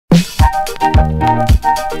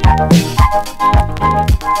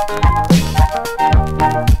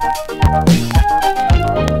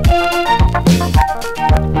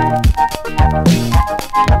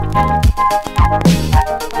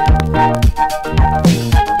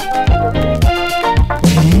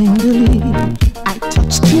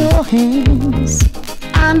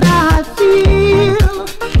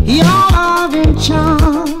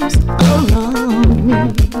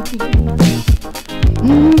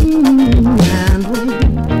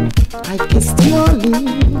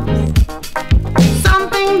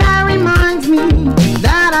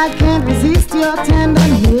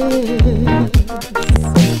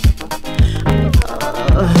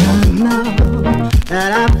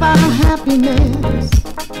that I found happiness.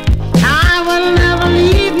 I will never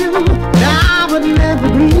leave you, I would never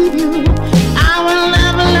grieve you. I will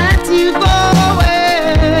never let you go away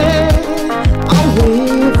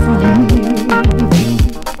from me.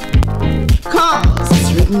 'Cause it's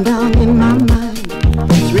written down in my mind,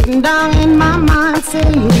 it's written down in my mind,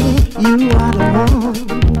 saying you are the one,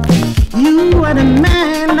 you are the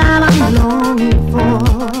man that I'm longing for.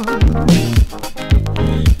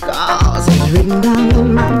 'Cause it's written down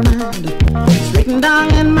in my mind, it's written down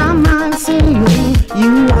in my mind, saying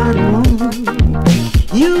you are the one,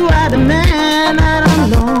 you are the man that I'm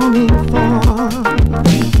longing for.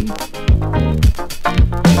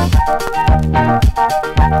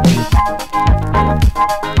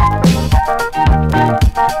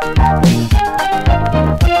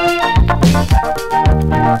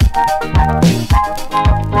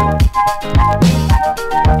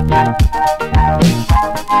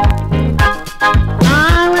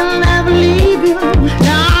 I will never leave you,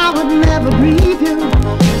 I would never grieve you.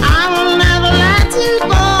 I will never let you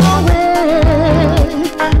go away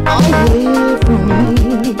from me.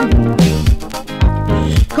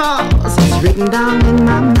 'Cause it's written down in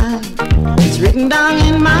my mind, it's written down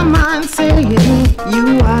in my mind, saying you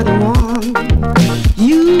are the one,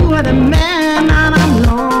 you are the man that I'm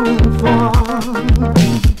longing for.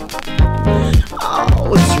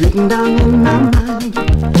 Oh, it's written down in my mind,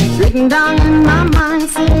 it's written down in my mind,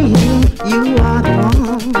 saying you are the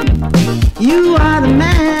one, you are the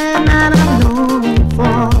man that I'm longing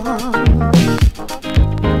for.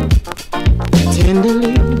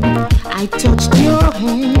 Tenderly, I touched your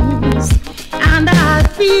hands, and I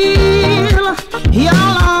feel your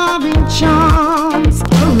loving charms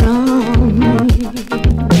around me.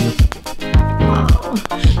 Oh,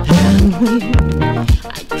 and when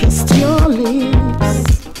I kissed your lips,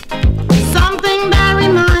 something that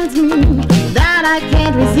reminds me that I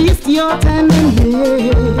can't resist your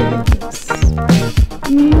tenderness.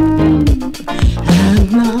 And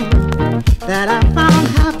now that I found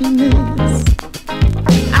happiness,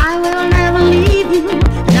 I will never leave you,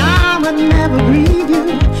 and I would never grieve you.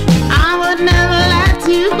 I would never let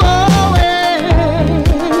you go away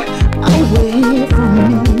from me.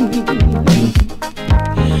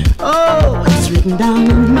 Oh, it's written down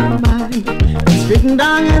in my mind, it's written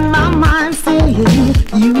down in my mind, saying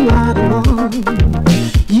you are the one,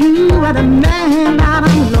 you are the man that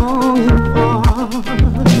I'm longing for.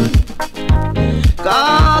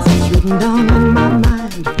 'Cause it's written down in my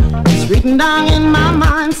mind, it's written down in my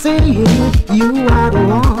mind, saying you are the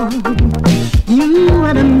one, you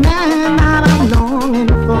are the man that I'm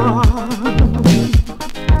longing for.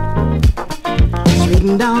 It's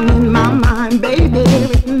written down in my mind, baby,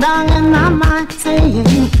 written down in my mind,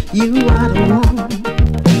 saying you